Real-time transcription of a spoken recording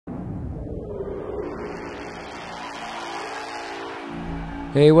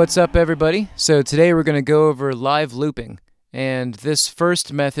Hey, what's up everybody? So today we're going to go over live looping, and this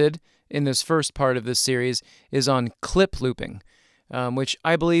first method in this first part of this series is on clip looping, which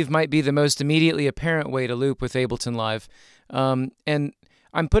I believe might be the most immediately apparent way to loop with Ableton Live. And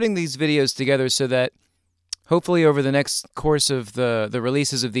I'm putting these videos together so that hopefully over the next course of the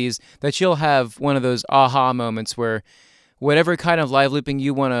releases of these, that you'll have one of those aha moments where whatever kind of live looping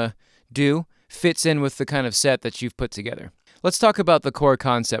you want to do fits in with the kind of set that you've put together. Let's talk about the core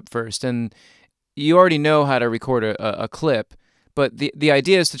concept first, and you already know how to record a clip, but the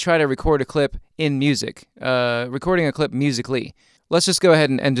idea is to try to record a clip in music, recording a clip musically. Let's just go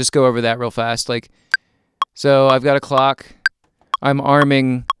ahead and just go over that real fast. So I've got a clock, I'm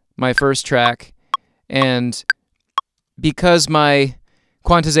arming my first track, and because my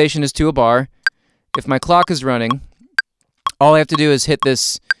quantization is to a bar, if my clock is running, all I have to do is hit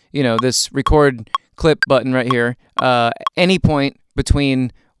this, this record clip button right here, any point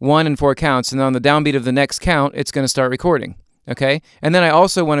between 1 and 4 counts, and on the downbeat of the next count, it's going to start recording, okay? And then I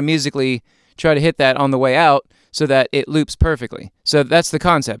also want to musically try to hit that on the way out so that it loops perfectly. So that's the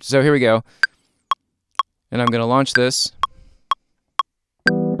concept. So here we go. And I'm going to launch this.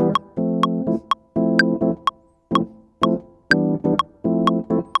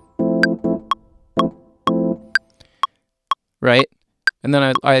 Right? And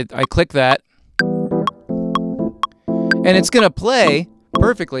then I click that. And it's going to play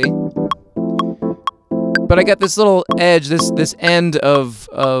perfectly, but I got this little edge, this end of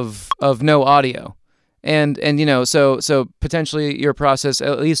no audio. And so potentially your process,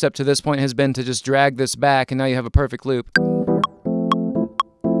 at least up to this point, has been to just drag this back, and now you have a perfect loop.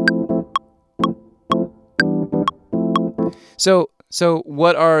 So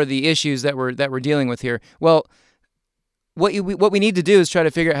what are the issues that we're dealing with here? Well, what we need to do is try to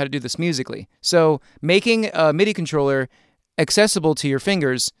figure out how to do this musically. So making a MIDI controller accessible to your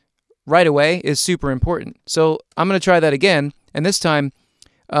fingers right away is super important. So I'm going to try that again, and this time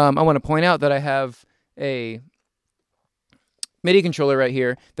I want to point out that I have a MIDI controller right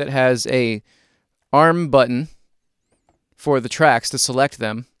here that has a arm button for the tracks to select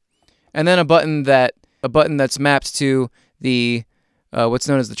them, and then a button that's mapped to the what's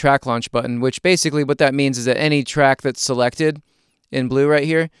known as the track launch button, which basically what that means is that any track that's selected in blue right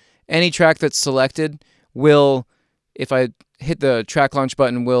here, any track that's selected will, if I hit the track launch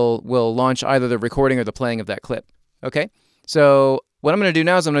button, will launch either the recording or the playing of that clip. Okay? So what I'm going to do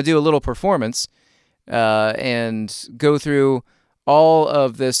now is I'm going to do a little performance and go through all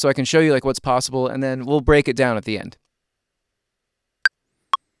of this so I can show you what's possible, and then we'll break it down at the end.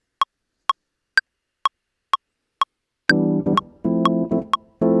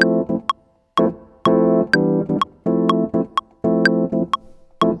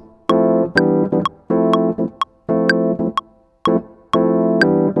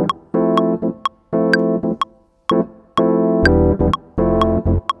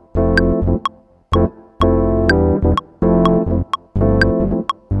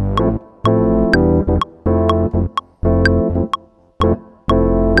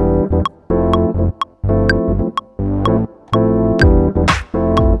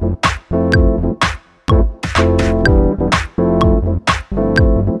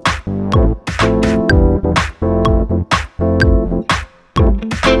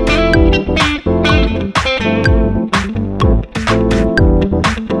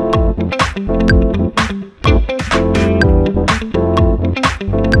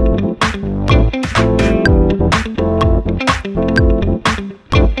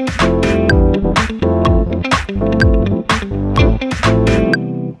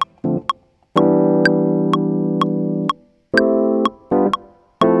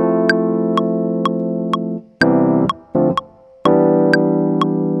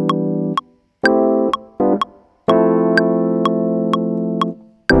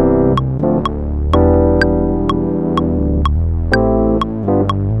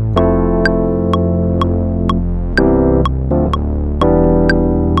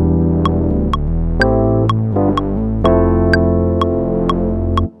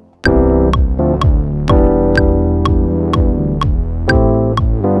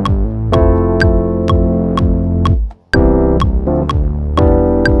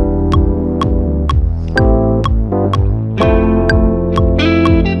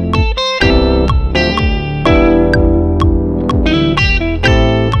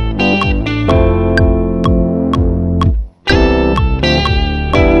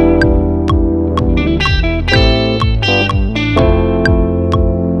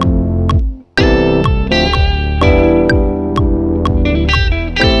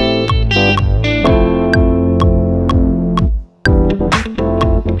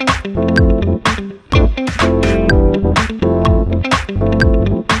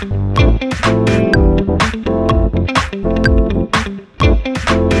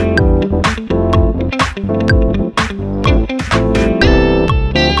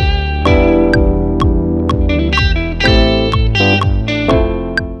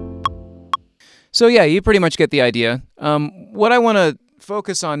 So yeah, you pretty much get the idea. What I want to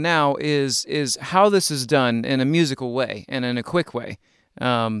focus on now is how this is done in a musical way and in a quick way.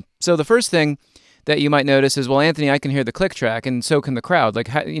 So the first thing that you might notice is, well, Anthony, I can hear the click track, and so can the crowd. Like,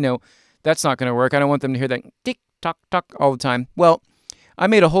 that's not going to work. I don't want them to hear that tick tock tock all the time. Well, I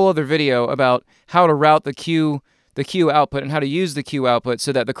made a whole other video about how to route the cue output and how to use the cue output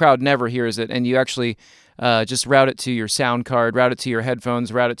so that the crowd never hears it, and you actually just route it to your sound card, route it to your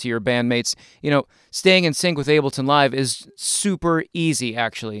headphones, route it to your bandmates. Staying in sync with Ableton Live is super easy,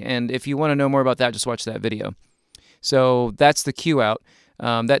 actually, and if you want to know more about that, just watch that video. So that's the cue out.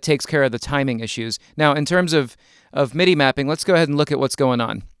 That takes care of the timing issues. Now, in terms of MIDI mapping, let's go ahead and look at what's going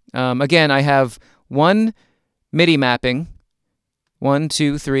on. Again, I have one MIDI mapping, 1,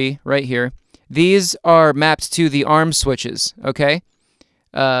 2, 3, right here. These are mapped to the arm switches, okay?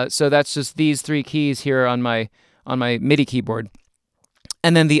 So that's just these 3 keys here on my MIDI keyboard.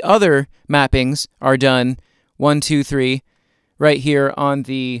 And then the other mappings are done 1, 2, 3 right here on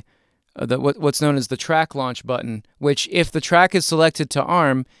the what's known as the track launch button, which if the track is selected to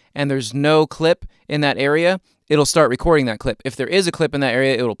arm and there's no clip in that area, it'll start recording that clip. If there is a clip in that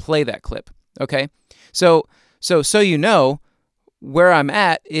area, it'll play that clip, okay? So you know, where I'm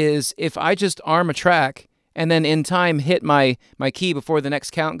at is if I just arm a track and then in time hit my key before the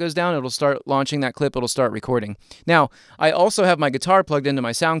next count goes down, it'll start launching that clip, it'll start recording. Now, I also have my guitar plugged into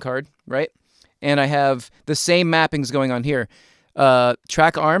my sound card, right? And I have the same mappings going on here.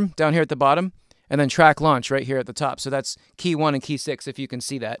 Track arm down here at the bottom, and then track launch right here at the top. So that's key 1 and key 6, if you can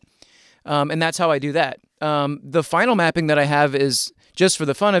see that. And that's how I do that. The final mapping that I have is, just for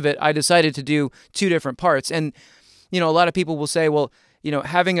the fun of it, I decided to do 2 different parts. And a lot of people will say, well,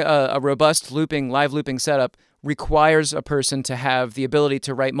 having a robust live looping setup requires a person to have the ability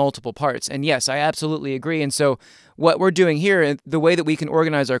to write multiple parts. And yes, I absolutely agree. And so what we're doing here, the way that we can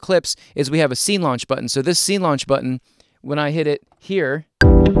organize our clips, is we have a scene launch button. So this scene launch button, when I hit it here,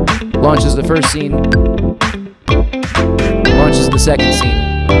 launches the first scene, launches the second scene.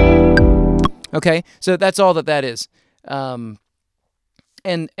 Okay, so that's all that is. And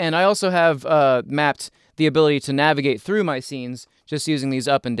I also have mapped the ability to navigate through my scenes just using these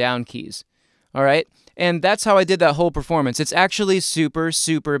up and down keys. All right? And that's how I did that whole performance. It's actually super,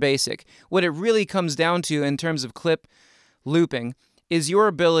 super basic. What it really comes down to in terms of clip looping is your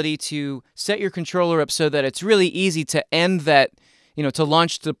ability to set your controller up so that it's really easy to end that, to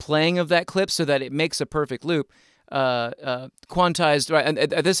launch the playing of that clip so that it makes a perfect loop. Quantized, right? And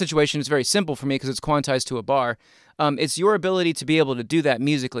this situation is very simple for me because it's quantized to a bar. It's your ability to be able to do that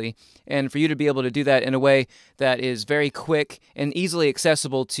musically, and for you to be able to do that in a way that is very quick and easily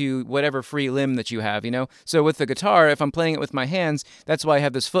accessible to whatever free limb that you have, So with the guitar, if I'm playing it with my hands, that's why I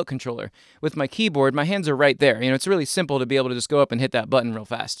have this foot controller. With my keyboard, my hands are right there. It's really simple to be able to just go up and hit that button real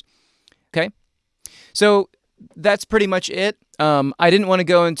fast. Okay? So that's pretty much it. I didn't want to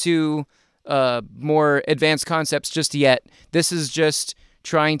go into more advanced concepts just yet. This is just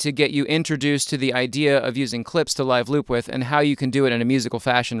trying to get you introduced to the idea of using clips to live loop with and how you can do it in a musical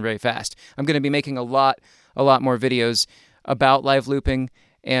fashion very fast. I'm going to be making a lot more videos about live looping,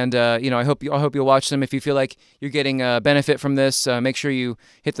 and I hope you'll watch them. If you feel like you're getting benefit from this, make sure you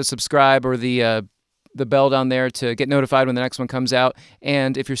hit the subscribe or the bell down there to get notified when the next one comes out.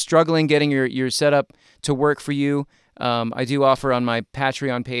 And if you're struggling getting your setup to work for you, I do offer on my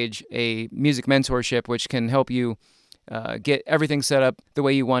Patreon page a music mentorship, which can help you get everything set up the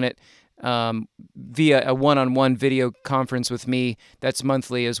way you want it via a one-on-one video conference with me that's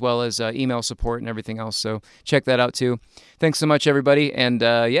monthly, as well as email support and everything else. So check that out too. Thanks so much, everybody. And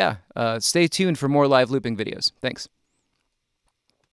stay tuned for more live looping videos. Thanks.